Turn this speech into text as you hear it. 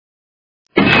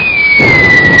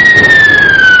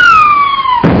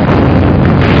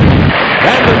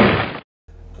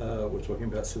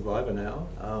about Survivor now.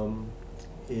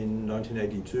 In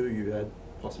 1982, you had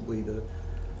possibly the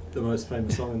most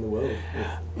famous song in the world,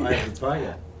 with Eye of the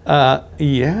Tiger.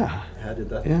 Yeah. How did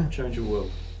that change your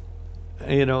world?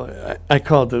 You know, I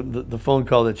called the phone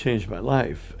call that changed my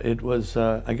life. It was,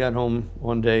 I got home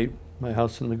one day, my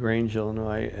house in LaGrange,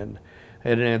 Illinois, and I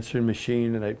had an answering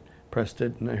machine, and I pressed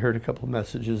it, and I heard a couple of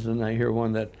messages, and I hear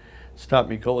one that stopped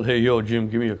me cold. Hey, yo, Jim,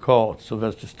 give me a call. It's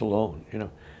Sylvester Stallone, you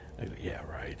know. I go, yeah,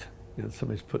 right. You know,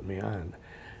 somebody's putting me on.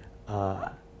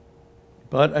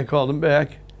 But I called him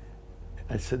back.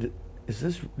 I said, is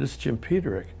this Jim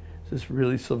Peterik? Is this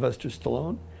really Sylvester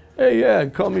Stallone? Hey, yeah,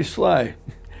 call me Sly.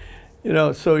 You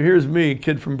know, so here's me,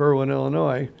 kid from Berwyn,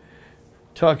 Illinois,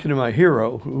 talking to my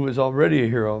hero, who was already a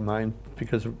hero of mine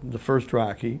because of the first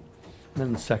Rocky, and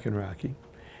then the second Rocky.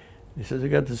 He says, I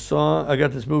got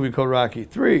this movie called Rocky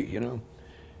III, you know.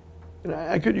 And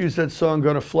I could use that song,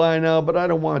 Gonna Fly Now, but I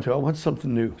don't want to. I want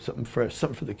something new, something fresh,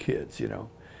 something for the kids, you know.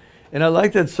 And I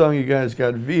like that song you guys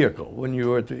got, Vehicle, when you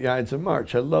were at the Ides of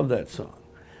March. I love that song.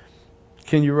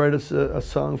 Can you write us a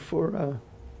song for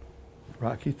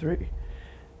Rocky III?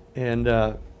 And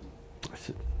I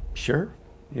said, sure,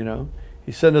 you know.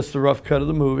 He sent us the rough cut of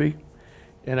the movie,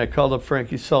 and I called up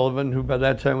Frankie Sullivan, who by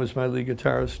that time was my lead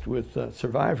guitarist with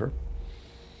Survivor.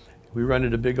 We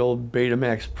rented a big old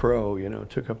Betamax Pro, you know,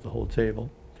 took up the whole table.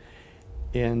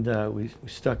 And we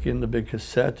stuck in the big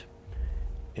cassette,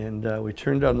 and we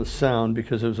turned on the sound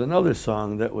because there was another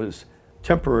song that was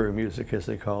temporary music, as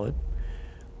they call it,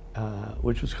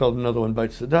 which was called Another One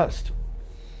Bites the Dust.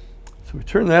 So we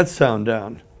turned that sound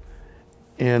down.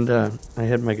 And I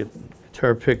had my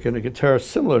guitar pick and a guitar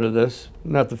similar to this,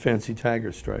 not the fancy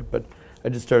Tiger Stripe, but I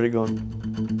just started going,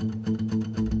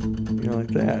 you know, like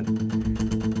that.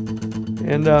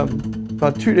 And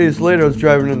about 2 days later, I was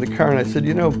driving in the car, and I said,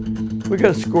 you know, we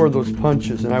got to score those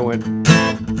punches. And I went,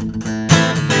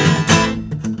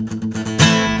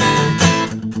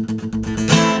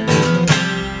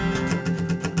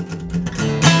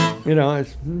 you know, I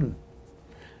said,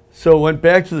 So went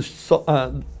back to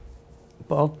the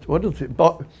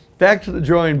back to the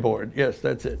drawing board. Yes,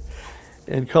 that's it.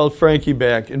 And called Frankie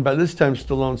back. And by this time,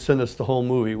 Stallone sent us the whole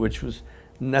movie, which was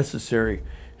necessary.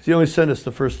 He only sent us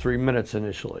the first 3 minutes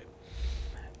initially.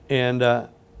 And there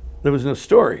was no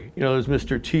story. You know, there was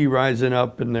Mr. T rising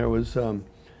up, and there was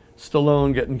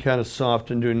Stallone getting kind of soft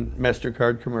and doing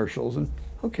MasterCard commercials. And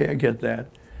okay, I get that.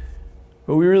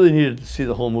 But we really needed to see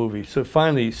the whole movie. So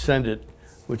finally he sent it,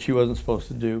 which he wasn't supposed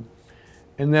to do.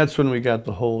 And that's when we got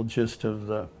the whole gist of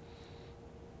the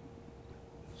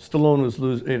Stallone was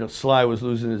losing, you know, Sly was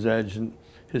losing his edge, and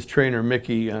his trainer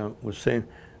Mickey was saying,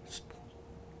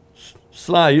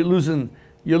 Sly, you're losing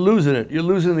it. You're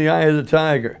losing the eye of the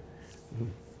tiger.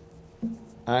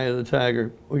 Eye of the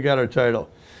tiger. We got our title.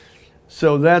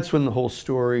 So that's when the whole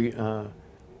story, you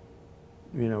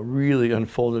know, really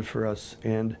unfolded for us.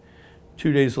 And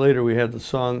 2 days later, we had the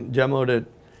song demoed at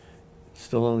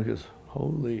Stallone goes,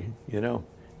 holy, you know,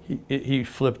 he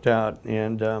flipped out,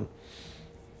 and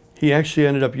he actually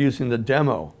ended up using the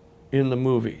demo in the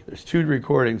movie. There's 2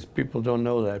 recordings. People don't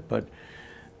know that, but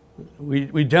we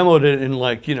demoed it in,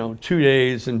 like, you know, 2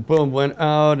 days, and boom, went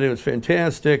out. It was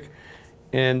fantastic.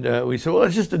 And we said, well,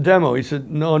 it's just a demo. He said,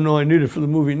 no, I need it for the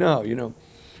movie now, you know.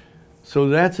 So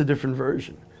that's a different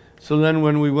version. So then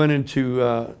when we went into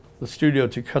the studio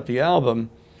to cut the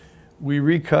album, we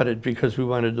recut it because we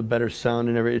wanted the better sound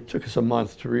and everything. It took us a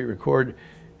month to re-record.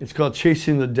 It's called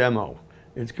Chasing the Demo.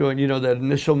 It's going, you know, that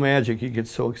initial magic, you get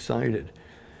so excited.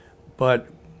 But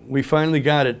we finally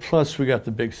got it, plus we got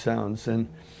the big sounds. And,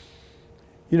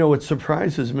 you know, what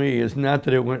surprises me is not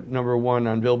that it went #1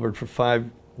 on Billboard for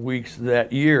 5 weeks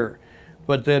that year,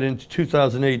 but that in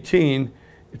 2018,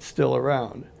 it's still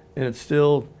around. And it's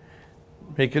still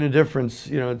making a difference.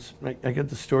 You know, I get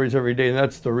the stories every day, and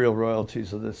that's the real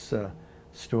royalties of this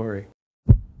story.